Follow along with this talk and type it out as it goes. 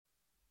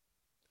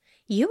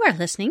You are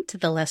listening to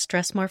the Less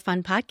Stress, More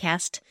Fun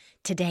podcast.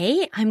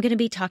 Today, I'm going to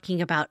be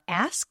talking about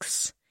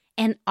asks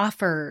and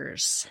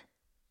offers.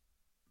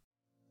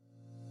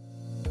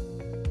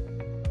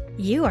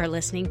 You are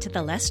listening to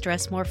the Less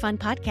Stress, More Fun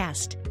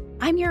podcast.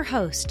 I'm your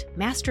host,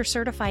 Master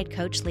Certified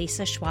Coach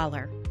Lisa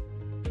Schwaller.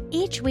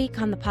 Each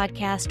week on the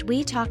podcast,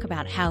 we talk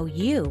about how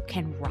you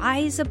can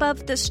rise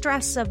above the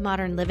stress of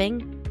modern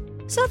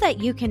living so that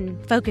you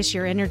can focus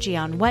your energy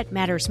on what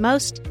matters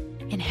most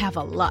and have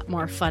a lot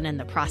more fun in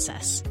the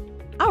process.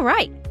 All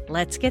right,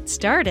 let's get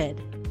started.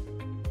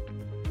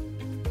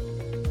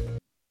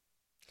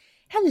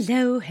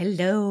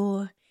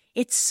 Hello.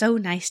 It's so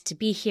nice to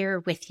be here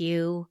with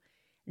you.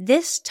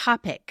 This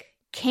topic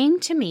came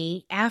to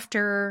me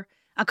after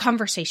a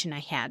conversation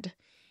I had,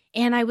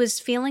 and I was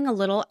feeling a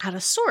little out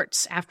of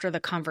sorts after the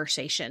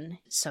conversation.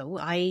 So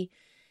I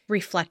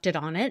reflected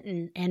on it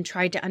and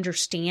tried to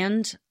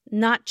understand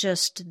not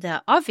just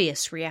the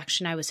obvious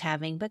reaction I was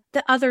having, but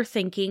the other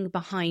thinking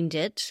behind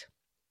it.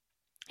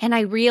 And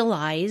I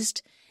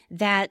realized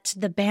that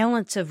the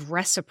balance of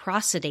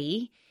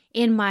reciprocity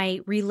in my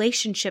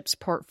relationships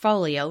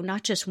portfolio,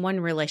 not just one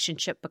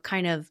relationship, but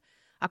kind of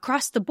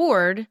across the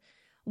board,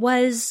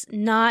 was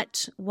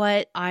not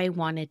what I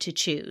wanted to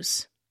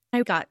choose.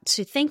 I got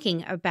to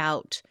thinking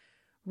about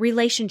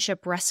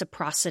relationship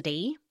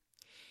reciprocity.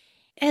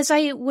 As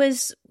I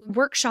was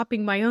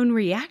workshopping my own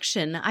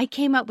reaction, I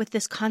came up with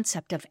this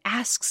concept of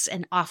asks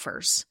and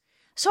offers.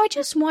 So I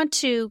just want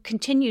to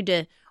continue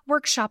to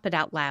workshop it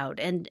out loud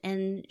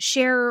and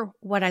share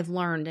what I've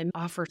learned and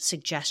offer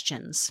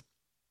suggestions.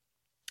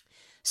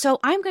 So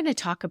I'm going to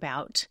talk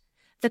about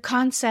the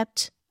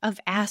concept of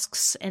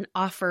asks and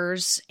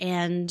offers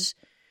and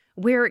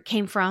where it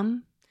came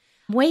from,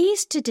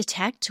 ways to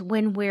detect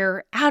when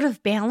we're out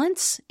of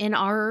balance in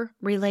our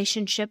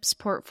relationships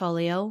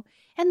portfolio,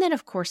 and then,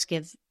 of course,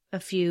 give a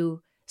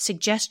few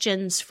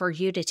suggestions for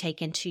you to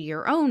take into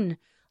your own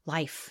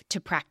life to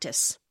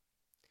practice.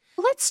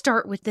 Let's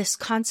start with this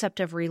concept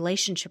of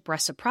relationship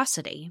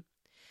reciprocity.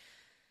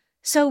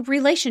 So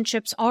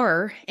relationships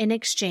are an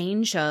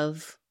exchange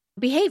of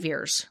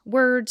behaviors,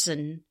 words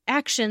and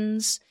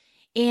actions,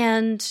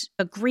 and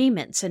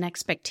agreements and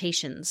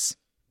expectations.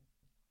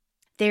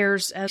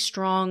 There's a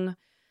strong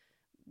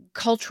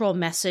cultural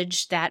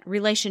message that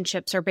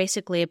relationships are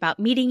basically about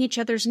meeting each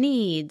other's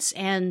needs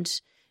and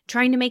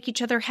trying to make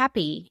each other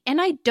happy. And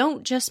I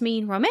don't just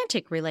mean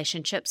romantic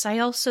relationships. I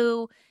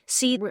also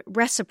see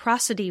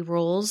reciprocity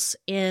rules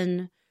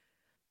in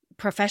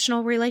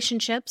professional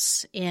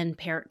relationships, in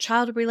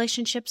parent-child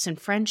relationships, and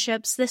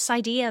friendships. This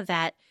idea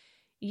that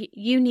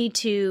you need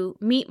to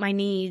meet my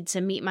needs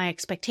and meet my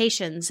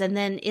expectations, and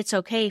then it's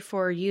okay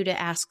for you to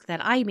ask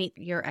that I meet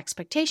your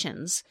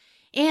expectations.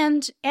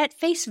 And at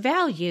face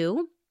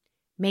value,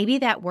 maybe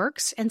that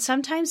works, and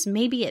sometimes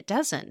maybe it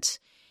doesn't.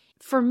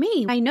 For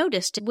me, I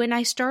noticed when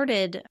I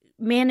started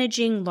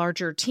managing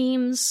larger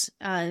teams,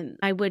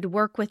 I would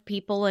work with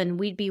people and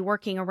we'd be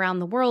working around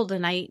the world.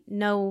 And I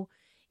know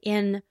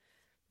in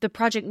the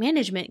project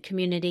management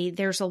community,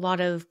 there's a lot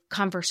of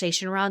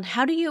conversation around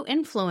how do you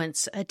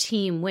influence a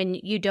team when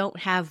you don't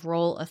have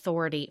role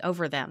authority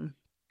over them?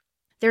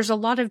 There's a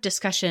lot of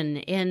discussion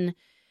in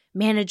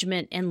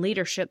management and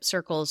leadership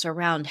circles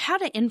around how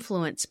to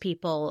influence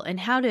people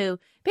and how to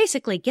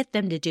basically get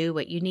them to do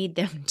what you need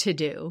them to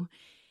do.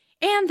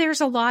 And there's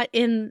a lot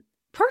in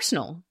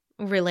personal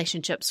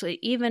relationships.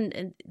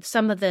 Even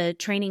some of the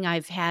training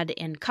I've had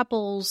in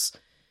couples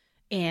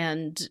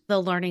and the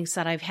learnings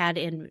that I've had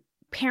in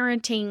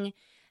parenting,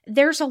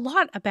 there's a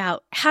lot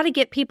about how to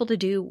get people to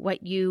do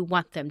what you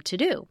want them to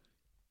do.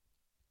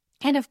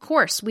 And of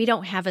course, we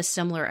don't have a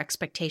similar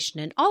expectation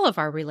in all of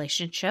our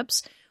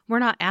relationships. We're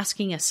not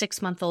asking a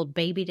 6-month-old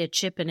baby to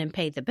chip in and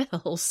pay the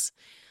bills.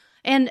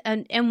 And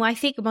I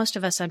think most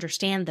of us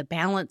understand the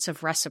balance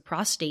of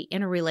reciprocity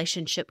in a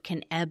relationship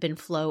can ebb and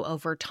flow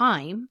over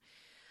time.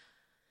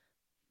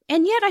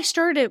 And yet I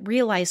started to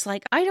realize,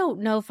 I don't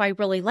know if I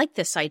really like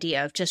this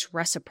idea of just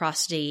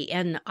reciprocity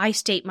and I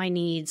state my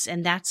needs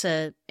and that's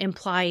a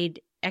implied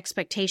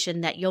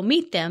expectation that you'll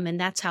meet them and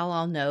that's how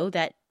I'll know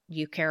that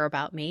you care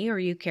about me or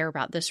you care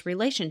about this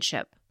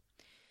relationship.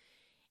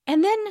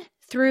 And then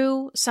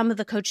through some of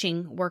the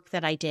coaching work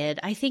that I did,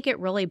 I think it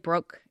really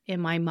broke in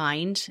my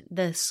mind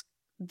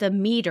the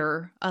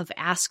meter of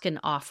ask and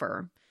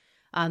offer,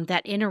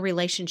 that in a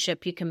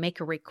relationship you can make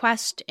a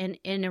request and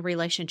in a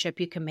relationship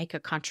you can make a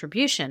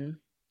contribution.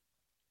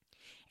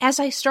 As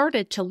I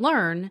started to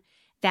learn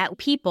that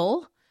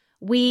people,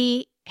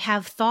 we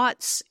have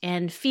thoughts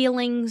and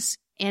feelings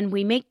and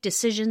we make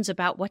decisions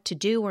about what to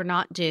do or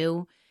not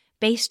do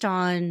based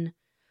on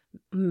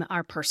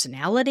our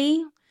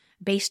personality,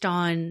 based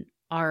on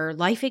our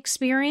life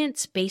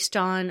experience, based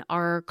on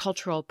our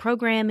cultural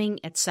programming,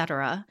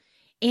 etc.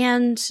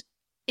 And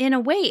in a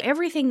way,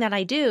 everything that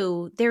I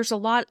do, there's a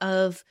lot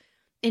of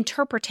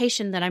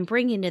interpretation that I'm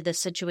bringing to this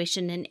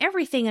situation, and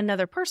everything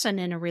another person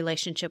in a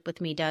relationship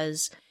with me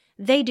does,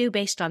 they do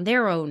based on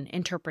their own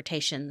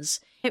interpretations.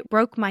 It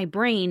broke my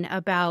brain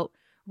about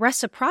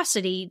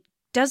reciprocity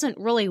doesn't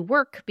really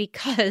work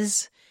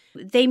because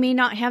they may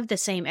not have the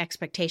same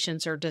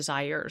expectations or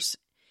desires.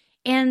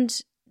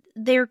 And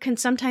there can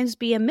sometimes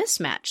be a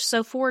mismatch.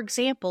 So, for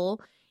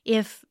example,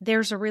 if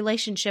there's a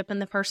relationship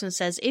and the person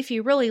says, if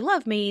you really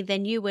love me,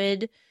 then you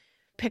would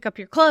pick up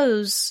your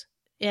clothes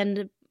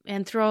and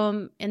throw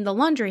them in the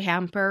laundry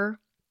hamper.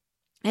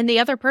 And the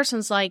other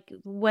person's like,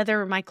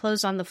 whether my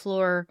clothes on the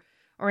floor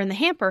or in the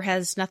hamper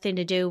has nothing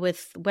to do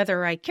with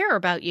whether I care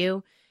about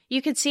you,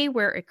 you can see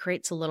where it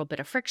creates a little bit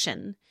of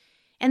friction.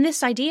 And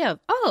this idea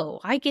of,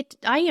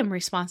 I am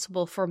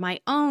responsible for my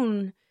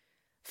own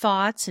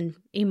thoughts and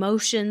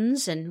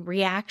emotions and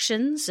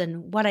reactions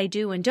and what I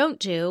do and don't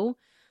do.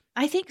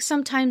 I think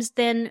sometimes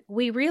then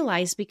we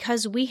realize,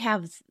 because we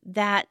have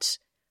that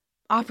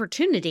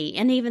opportunity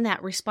and even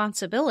that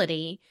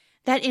responsibility,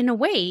 that in a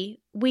way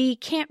we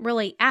can't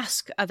really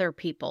ask other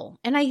people.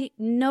 And I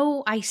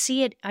know I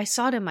see it. I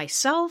saw it in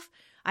myself.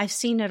 I've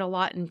seen it a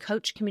lot in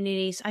coach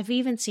communities. I've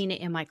even seen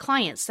it in my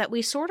clients, that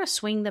we sort of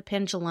swing the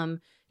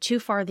pendulum too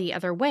far the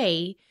other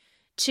way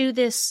to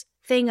this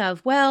thing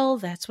of, well,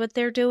 that's what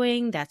they're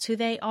doing. That's who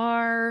they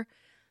are.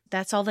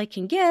 That's all they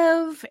can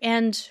give.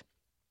 And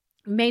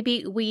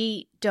maybe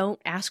we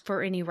don't ask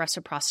for any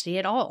reciprocity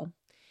at all.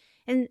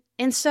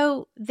 And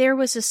so there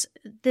was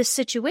this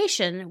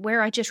situation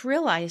where I just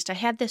realized I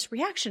had this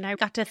reaction. I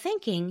got to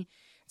thinking,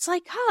 it's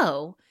like,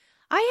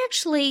 I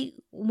actually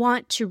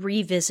want to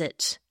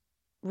revisit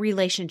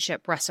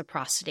relationship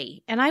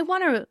reciprocity. And I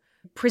want to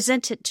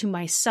present it to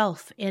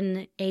myself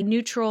in a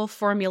neutral,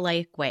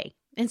 formulaic way.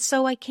 And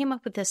so I came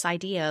up with this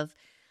idea of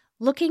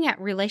looking at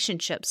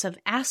relationships, of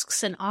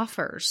asks and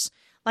offers.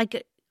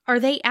 Like, are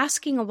they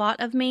asking a lot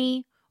of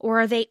me,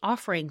 or are they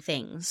offering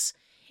things?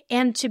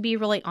 And to be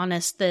really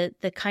honest, the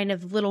kind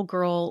of little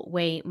girl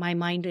way my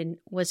mind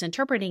was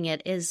interpreting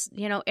it is,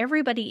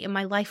 everybody in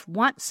my life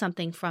wants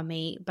something from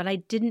me, but I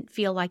didn't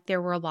feel like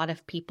there were a lot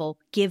of people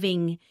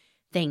giving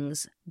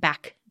things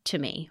back to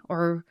me,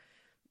 or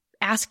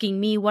asking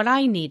me what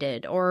I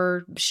needed,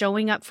 or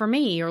showing up for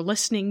me, or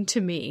listening to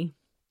me.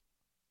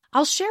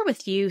 I'll share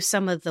with you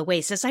some of the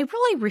ways, as I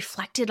really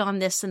reflected on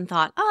this and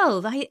thought,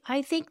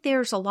 I think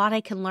there's a lot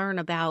I can learn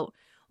about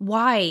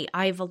why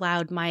I've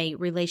allowed my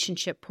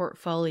relationship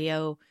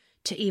portfolio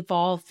to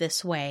evolve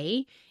this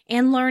way,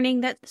 and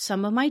learning that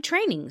some of my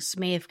trainings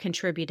may have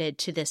contributed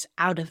to this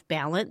out of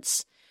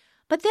balance.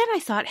 But then I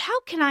thought, how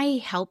can I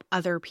help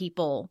other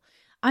people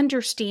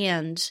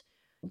understand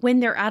when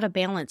they're out of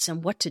balance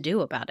and what to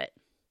do about it?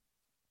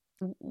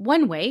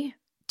 One way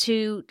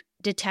to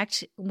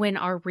detect when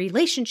our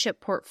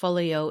relationship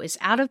portfolio is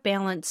out of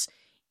balance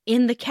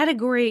in the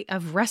category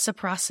of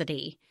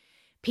reciprocity,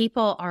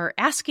 people are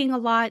asking a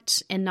lot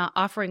and not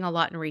offering a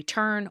lot in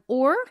return,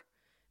 or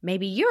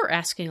maybe you're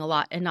asking a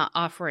lot and not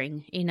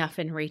offering enough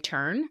in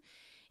return,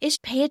 is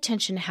pay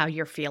attention to how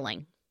you're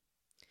feeling.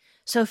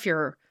 So if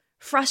you're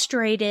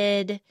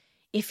frustrated,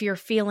 if you're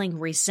feeling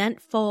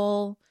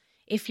resentful,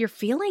 if you're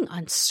feeling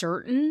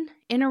uncertain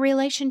in a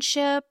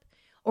relationship,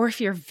 or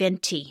if you're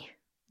venti,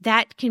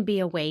 that can be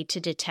a way to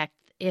detect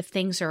if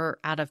things are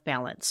out of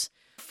balance.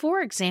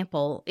 For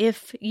example,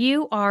 if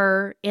you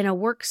are in a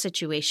work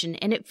situation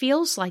and it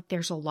feels like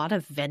there's a lot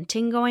of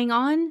venting going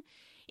on,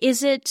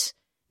 is it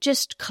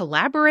just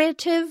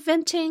collaborative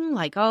venting?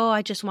 Like,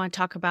 I just want to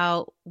talk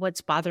about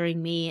what's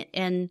bothering me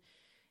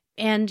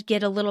and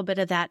get a little bit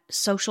of that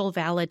social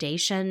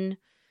validation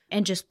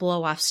and just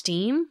blow off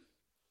steam?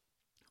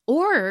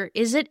 Or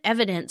is it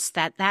evidence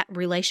that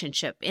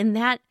relationship, in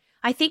that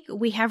I think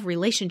we have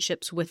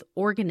relationships with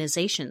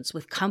organizations,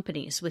 with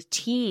companies, with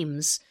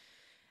teams.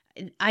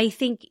 I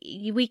think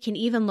we can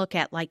even look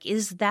at, like,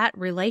 is that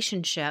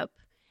relationship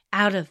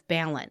out of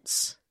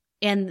balance?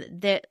 And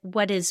that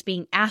what is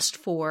being asked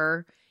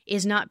for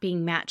is not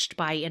being matched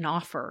by an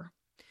offer.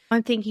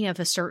 I'm thinking of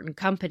a certain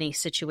company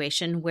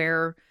situation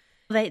where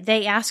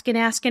they ask and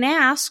ask and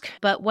ask,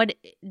 but what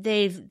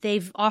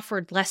they've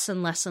offered less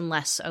and less and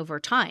less over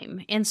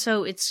time. And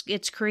so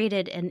it's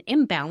created an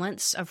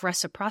imbalance of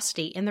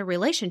reciprocity in the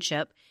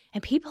relationship,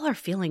 and people are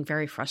feeling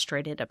very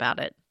frustrated about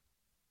it.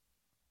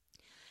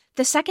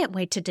 The second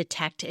way to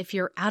detect if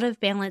you're out of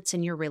balance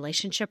in your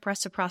relationship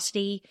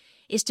reciprocity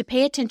is to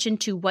pay attention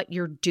to what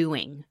you're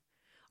doing.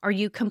 Are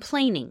you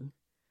complaining?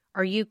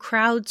 Are you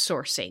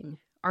crowdsourcing?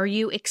 Are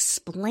you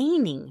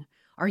explaining?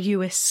 Are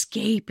you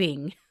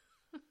escaping?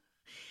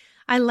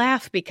 I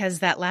laugh because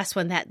that last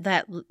one,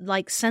 that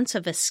like sense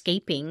of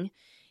escaping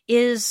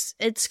it's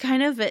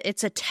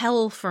a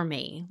tell for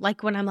me.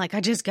 Like when I'm like,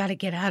 I just got to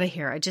get out of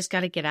here. I just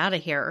got to get out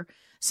of here.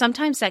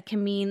 Sometimes that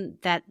can mean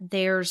that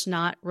there's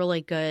not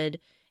really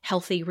good,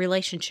 healthy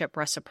relationship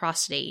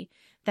reciprocity,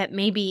 that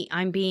maybe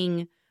I'm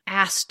being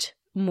asked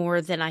more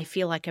than I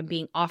feel like I'm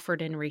being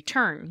offered in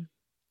return.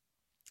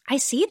 I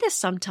see this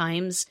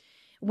sometimes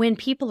when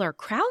people are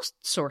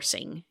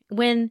crowdsourcing,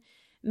 when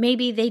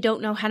maybe they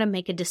don't know how to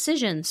make a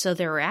decision, so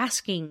they're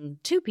asking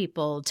 2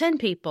 people, 10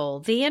 people,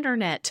 the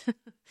internet.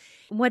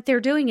 What they're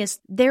doing is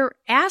they're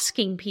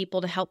asking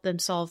people to help them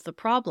solve the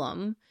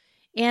problem.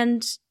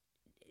 And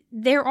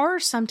there are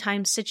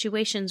sometimes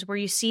situations where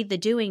you see the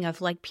doing of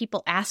like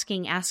people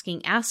asking,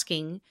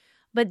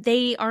 but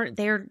they aren't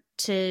there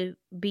to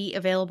be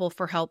available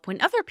for help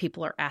when other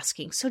people are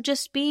asking. So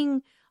just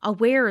being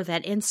aware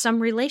that in some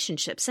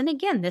relationships, and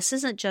again, this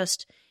isn't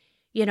just,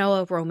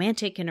 a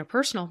romantic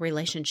interpersonal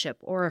relationship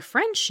or a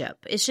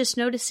friendship. It's just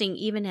noticing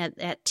even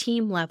at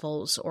team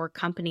levels or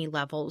company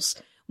levels,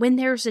 when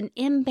there's an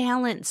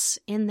imbalance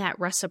in that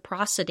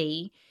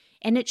reciprocity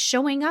and it's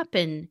showing up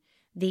in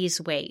these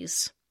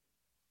ways.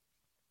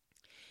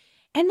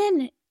 And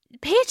then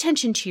pay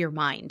attention to your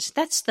mind.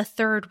 That's the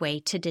third way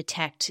to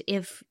detect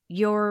if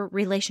your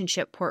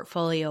relationship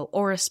portfolio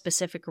or a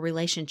specific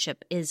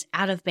relationship is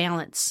out of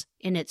balance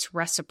in its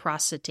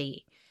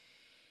reciprocity.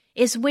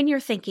 Is when you're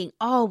thinking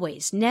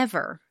always,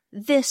 never,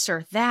 this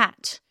or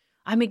that.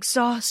 I'm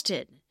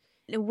exhausted.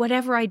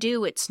 Whatever I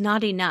do, it's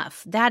not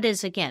enough. That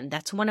is, again,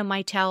 that's one of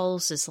my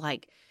tells is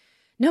like,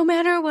 no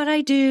matter what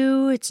I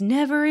do, it's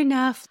never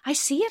enough. I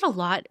see it a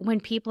lot when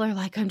people are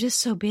like, I'm just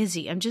so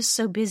busy. I'm just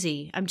so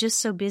busy. I'm just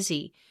so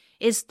busy.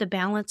 Is the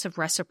balance of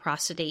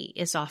reciprocity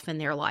is off in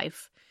their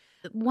life.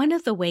 One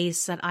of the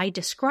ways that I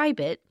describe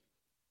it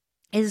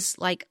is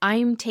like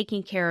I'm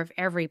taking care of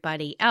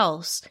everybody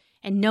else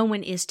and no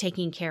one is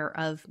taking care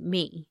of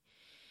me.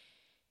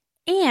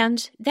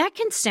 And that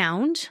can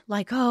sound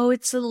like, oh,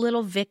 it's a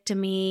little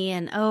victim-y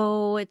and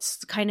oh,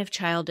 it's kind of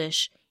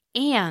childish.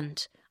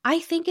 And I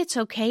think it's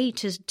okay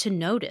to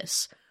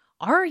notice,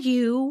 are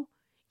you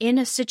in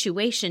a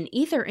situation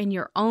either in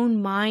your own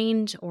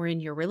mind or in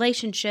your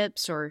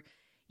relationships or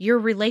your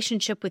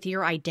relationship with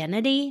your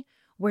identity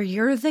where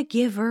you're the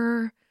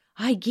giver,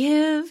 I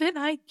give and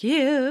I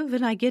give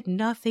and I get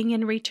nothing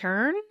in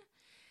return?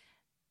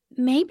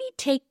 Maybe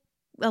take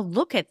a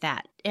look at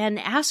that and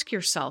ask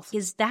yourself,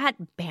 is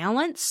that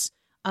balance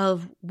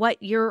of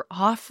what you're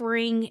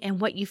offering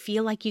and what you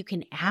feel like you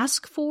can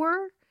ask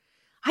for?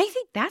 I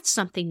think that's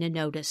something to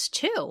notice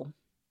too.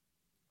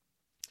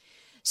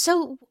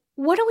 So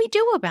what do we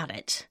do about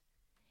it?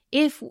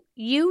 If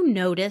you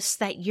notice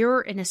that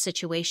you're in a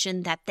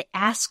situation that the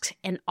ask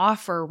and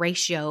offer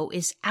ratio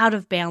is out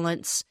of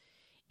balance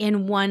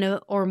in one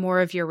or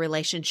more of your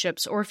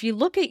relationships, or if you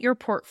look at your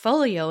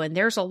portfolio and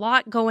there's a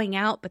lot going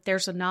out, but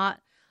there's not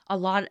a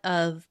lot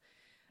of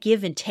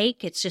give and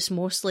take, it's just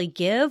mostly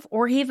give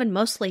or even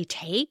mostly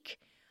take,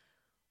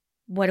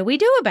 what do we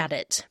do about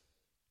it?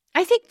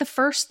 I think the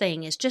first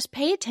thing is just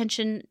pay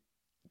attention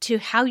to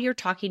how you're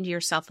talking to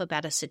yourself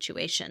about a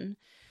situation.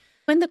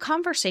 In the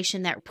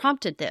conversation that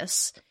prompted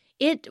this,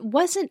 it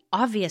wasn't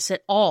obvious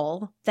at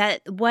all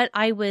that what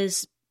I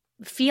was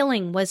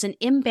feeling was an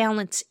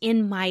imbalance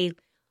in my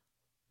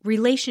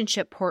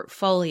relationship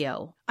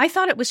portfolio. I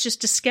thought it was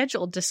just a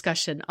scheduled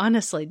discussion.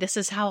 Honestly, this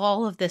is how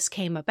all of this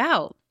came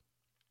about.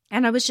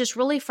 And I was just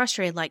really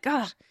frustrated, like,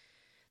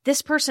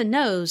 this person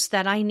knows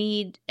that I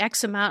need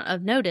X amount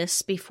of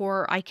notice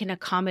before I can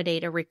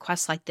accommodate a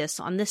request like this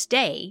on this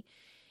day.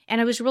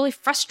 And I was really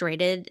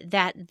frustrated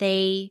that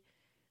they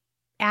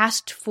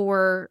asked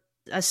for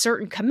a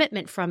certain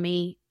commitment from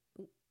me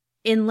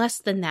in less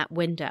than that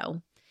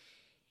window.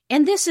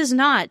 And this is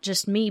not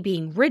just me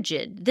being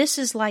rigid. This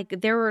is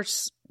like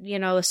there's,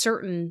 a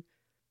certain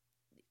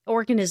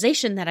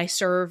organization that I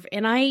serve,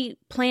 and I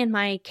plan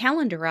my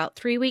calendar out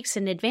 3 weeks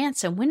in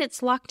advance. And when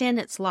it's locked in,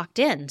 it's locked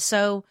in.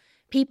 So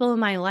people in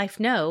my life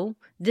know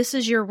this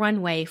is your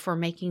runway for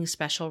making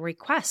special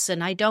requests,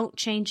 and I don't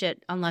change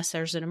it unless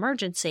there's an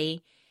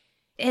emergency.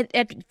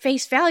 At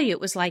face value,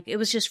 it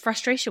was just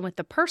frustration with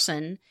the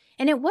person.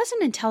 And it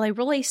wasn't until I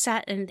really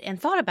sat and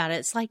thought about it.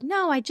 It's like,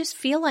 no, I just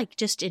feel like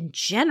just in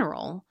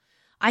general,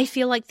 I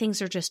feel like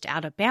things are just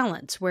out of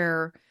balance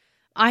where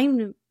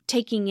I'm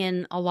taking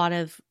in a lot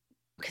of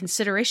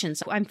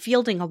considerations. I'm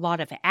fielding a lot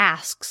of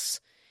asks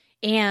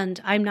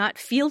and I'm not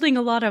fielding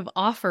a lot of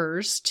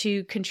offers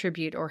to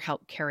contribute or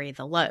help carry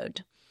the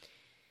load.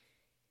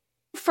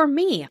 For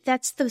me,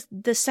 that's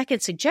the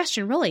second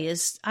suggestion really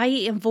is I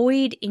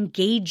avoid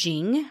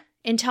engaging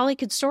until I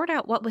could sort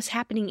out what was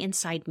happening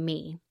inside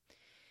me.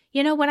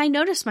 When I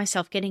noticed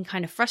myself getting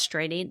kind of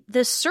frustrated,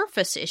 the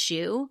surface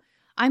issue,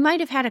 I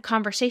might have had a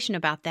conversation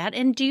about that.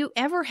 And do you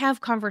ever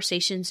have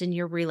conversations in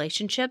your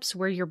relationships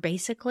where you're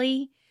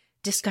basically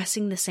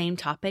discussing the same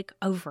topic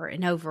over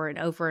and over and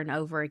over and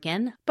over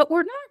again? But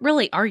we're not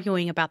really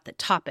arguing about the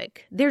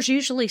topic. There's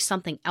usually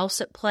something else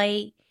at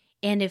play.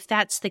 And if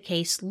that's the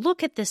case,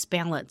 look at this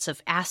balance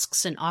of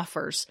asks and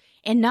offers,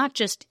 and not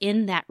just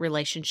in that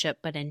relationship,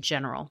 but in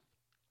general.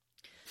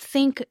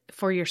 Think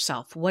for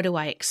yourself, what do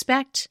I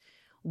expect?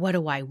 What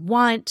do I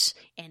want?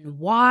 And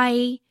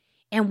why?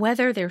 And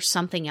whether there's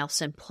something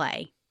else in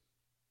play.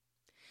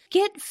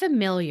 Get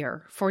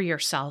familiar for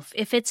yourself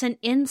if it's an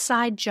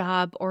inside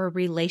job or a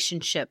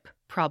relationship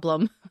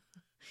problem.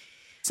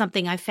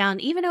 Something I found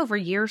even over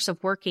years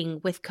of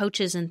working with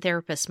coaches and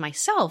therapists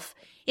myself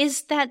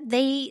is that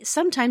they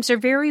sometimes are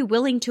very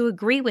willing to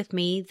agree with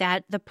me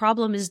that the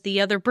problem is the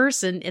other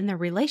person in the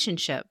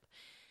relationship.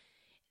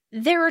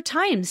 There are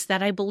times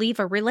that I believe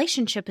a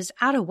relationship is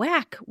out of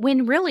whack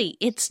when really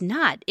it's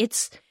not.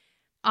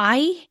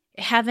 I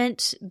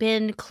haven't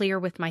been clear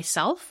with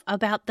myself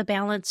about the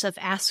balance of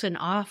asks and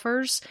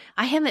offers.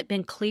 I haven't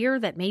been clear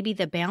that maybe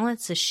the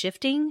balance is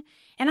shifting.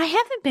 And I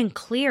haven't been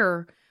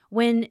clear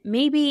when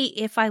maybe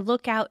if I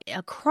look out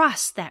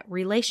across that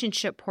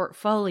relationship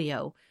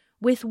portfolio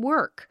with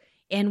work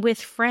and with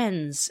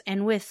friends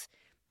and with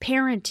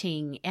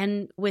parenting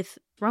and with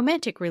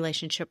romantic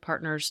relationship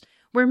partners,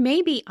 where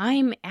maybe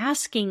I'm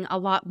asking a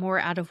lot more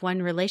out of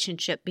one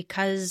relationship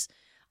because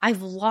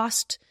I've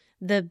lost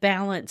the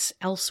balance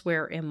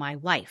elsewhere in my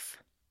life.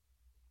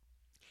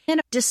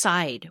 And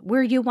decide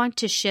where you want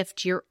to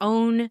shift your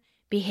own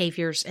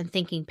behaviors and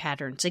thinking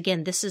patterns.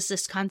 Again, this is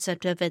this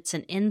concept of it's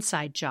an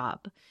inside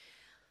job.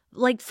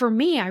 Like for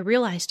me, I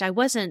realized I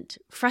wasn't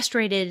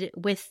frustrated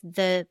with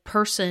the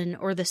person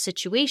or the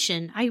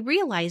situation. I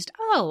realized,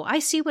 oh, I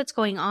see what's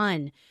going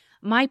on.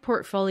 My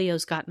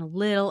portfolio's gotten a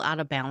little out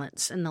of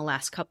balance in the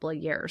last couple of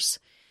years.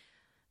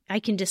 I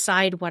can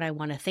decide what I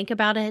want to think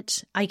about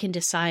it. I can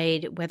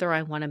decide whether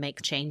I want to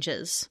make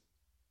changes.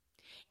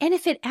 And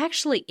if it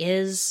actually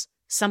is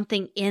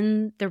something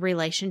in the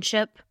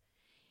relationship,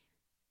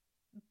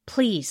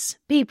 please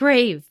be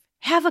brave.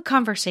 Have a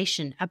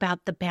conversation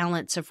about the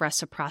balance of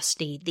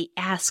reciprocity, the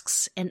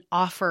asks and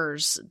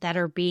offers that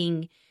are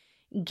being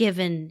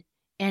given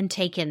and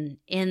taken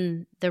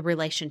in the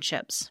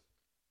relationships.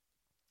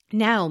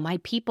 Now, my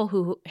people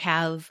who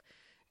have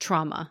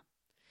trauma,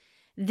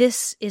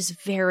 this is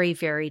very,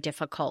 very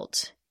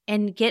difficult.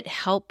 And get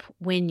help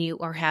when you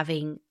are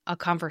having a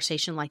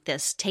conversation like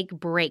this. Take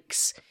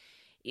breaks.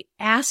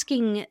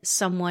 Asking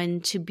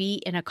someone to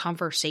be in a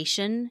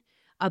conversation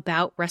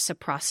about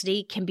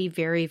reciprocity can be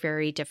very,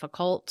 very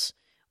difficult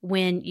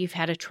when you've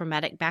had a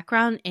traumatic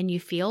background and you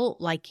feel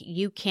like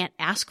you can't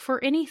ask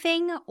for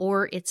anything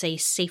or it's a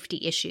safety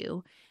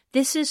issue.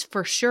 This is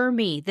for sure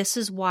me. This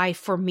is why,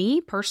 for me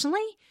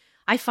personally,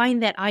 I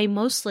find that I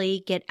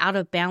mostly get out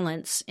of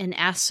balance in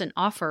asks and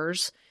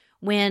offers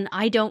when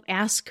I don't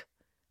ask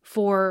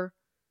for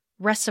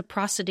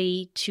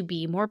reciprocity to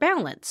be more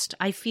balanced.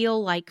 I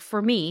feel like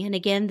for me, and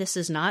again, this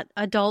is not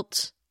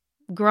adult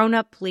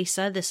grown-up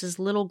Lisa, this is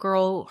little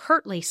girl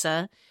hurt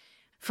Lisa.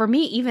 For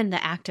me, even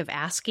the act of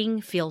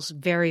asking feels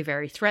very,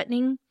 very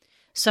threatening.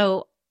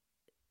 So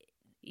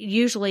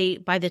usually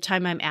by the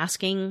time I'm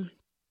asking,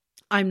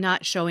 I'm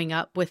not showing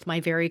up with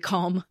my very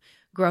calm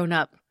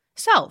grown-up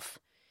self.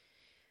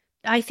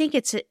 I think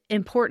it's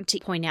important to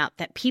point out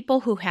that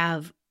people who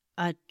have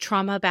a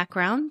trauma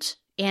background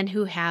and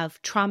who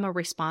have trauma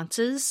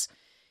responses,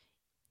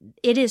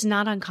 it is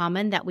not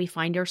uncommon that we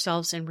find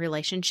ourselves in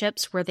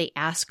relationships where the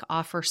ask,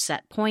 offer,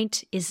 set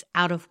point is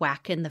out of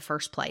whack in the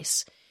first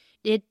place.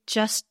 It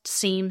just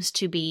seems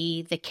to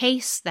be the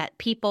case that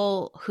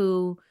people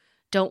who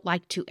don't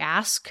like to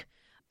ask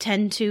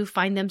tend to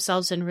find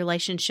themselves in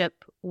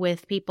relationship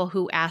with people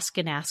who ask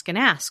and ask and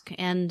ask,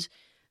 and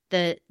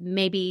the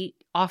maybe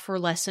offer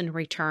less in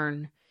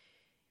return.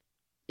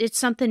 It's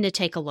something to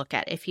take a look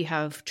at if you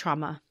have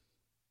trauma.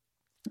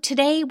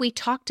 Today, we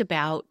talked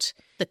about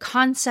the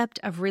concept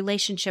of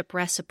relationship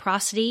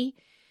reciprocity,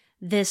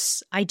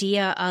 this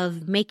idea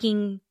of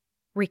making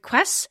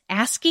requests,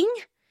 asking,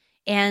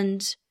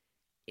 and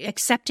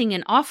accepting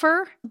an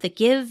offer, the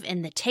give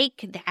and the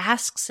take, the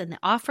asks and the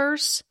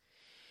offers.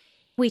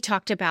 We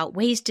talked about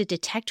ways to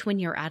detect when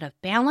you're out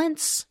of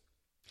balance,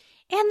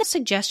 and the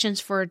suggestions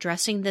for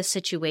addressing the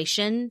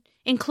situation,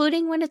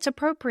 including when it's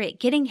appropriate,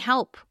 getting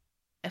help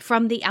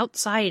from the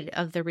outside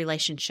of the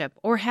relationship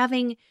or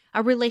having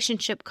a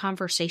relationship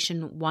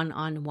conversation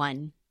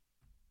one-on-one.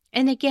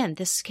 And again,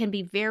 this can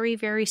be very,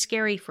 very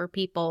scary for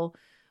people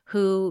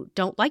who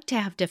don't like to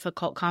have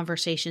difficult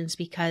conversations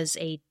because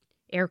a,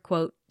 air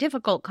quote,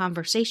 difficult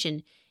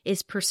conversation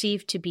is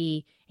perceived to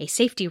be a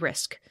safety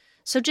risk.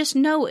 So just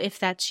know if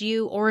that's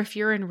you or if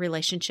you're in a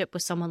relationship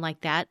with someone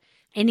like that,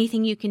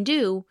 anything you can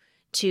do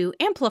to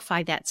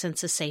amplify that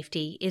sense of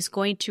safety is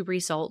going to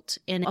result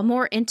in a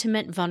more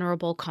intimate,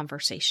 vulnerable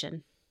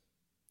conversation.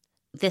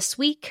 This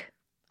week,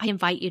 I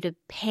invite you to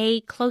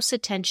pay close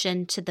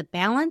attention to the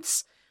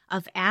balance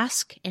of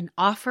ask and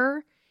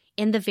offer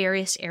in the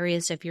various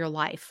areas of your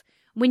life.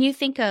 When you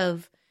think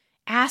of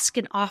ask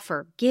and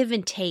offer, give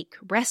and take,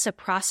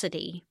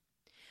 reciprocity,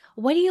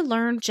 what do you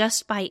learn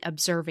just by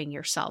observing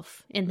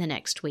yourself in the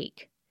next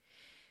week?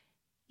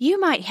 You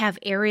might have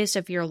areas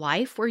of your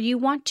life where you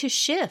want to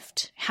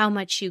shift how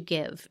much you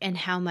give and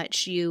how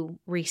much you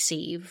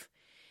receive.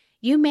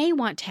 You may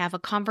want to have a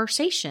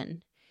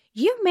conversation.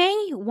 You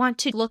may want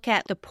to look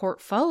at the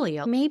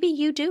portfolio. Maybe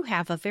you do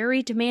have a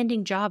very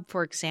demanding job,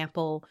 for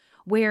example,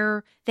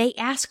 where they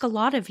ask a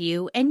lot of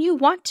you and you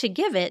want to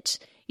give it.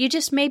 You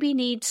just maybe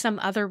need some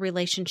other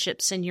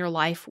relationships in your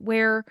life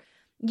where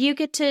you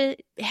get to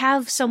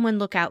have someone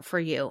look out for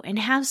you and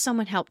have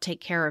someone help take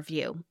care of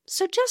you.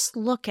 So just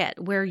look at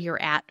where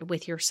you're at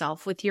with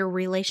yourself, with your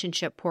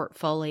relationship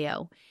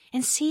portfolio,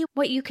 and see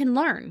what you can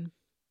learn.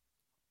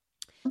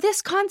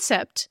 This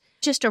concept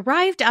just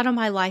arrived out of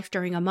my life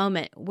during a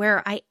moment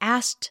where I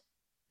asked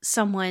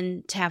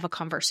someone to have a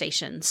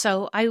conversation.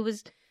 So I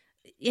was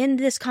in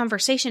this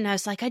conversation, I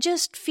was like, I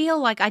just feel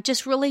like I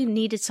just really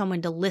needed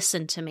someone to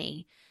listen to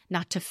me,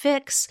 not to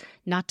fix,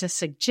 not to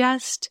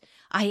suggest.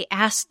 I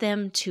asked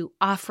them to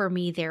offer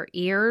me their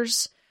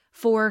ears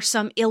for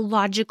some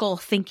illogical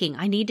thinking.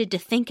 I needed to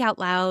think out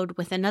loud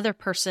with another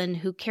person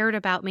who cared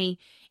about me.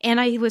 And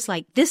I was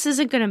like, this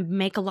isn't going to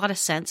make a lot of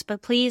sense,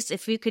 but please,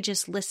 if you could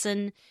just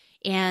listen,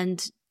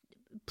 and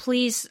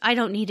please, I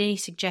don't need any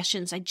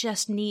suggestions. I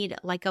just need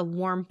like a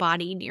warm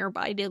body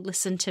nearby to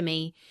listen to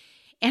me.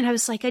 And I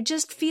was like, I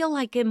just feel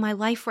like in my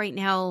life right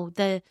now,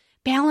 the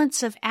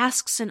balance of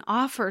asks and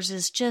offers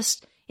is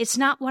just, it's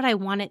not what I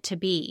want it to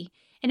be.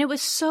 And it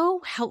was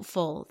so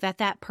helpful that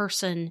that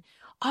person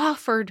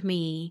offered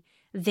me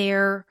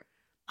their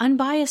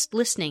unbiased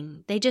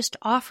listening. They just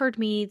offered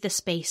me the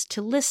space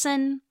to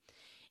listen.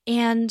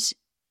 And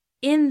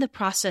in the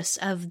process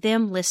of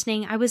them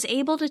listening, I was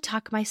able to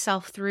talk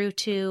myself through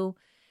to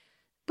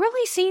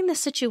really seeing the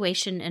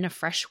situation in a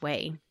fresh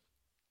way.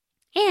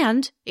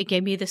 And it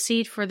gave me the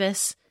seed for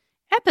this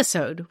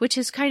episode, which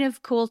is kind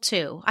of cool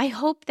too. I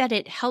hope that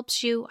it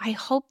helps you. I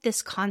hope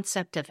this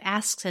concept of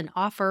asks and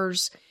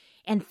offers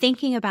and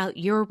thinking about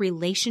your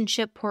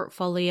relationship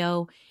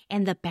portfolio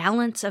and the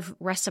balance of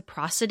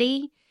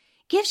reciprocity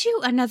gives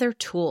you another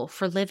tool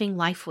for living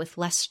life with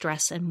less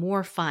stress and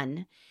more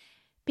fun.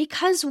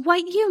 Because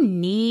what you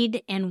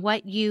need and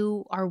what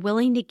you are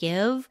willing to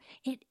give,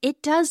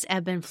 it does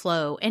ebb and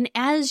flow. And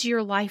as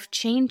your life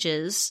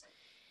changes,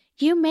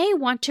 you may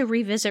want to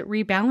revisit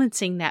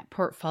rebalancing that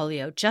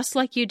portfolio, just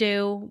like you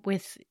do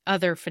with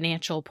other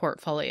financial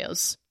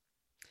portfolios.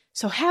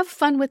 So have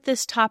fun with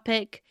this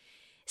topic.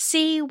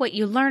 See what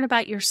you learn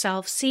about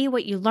yourself. See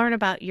what you learn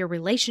about your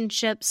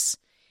relationships.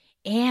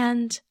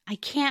 And I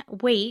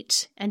can't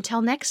wait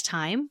until next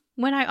time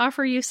when I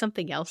offer you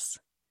something else.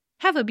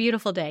 Have a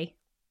beautiful day.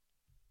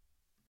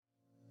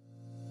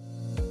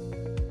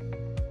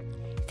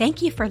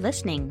 Thank you for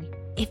listening.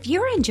 If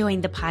you're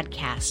enjoying the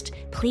podcast,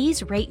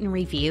 please rate and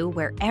review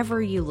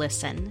wherever you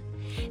listen.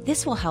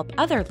 This will help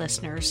other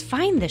listeners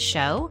find the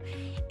show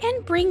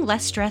and bring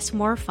less stress,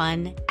 more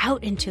fun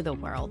out into the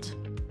world.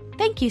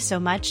 Thank you so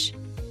much,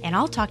 and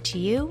I'll talk to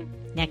you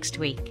next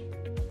week.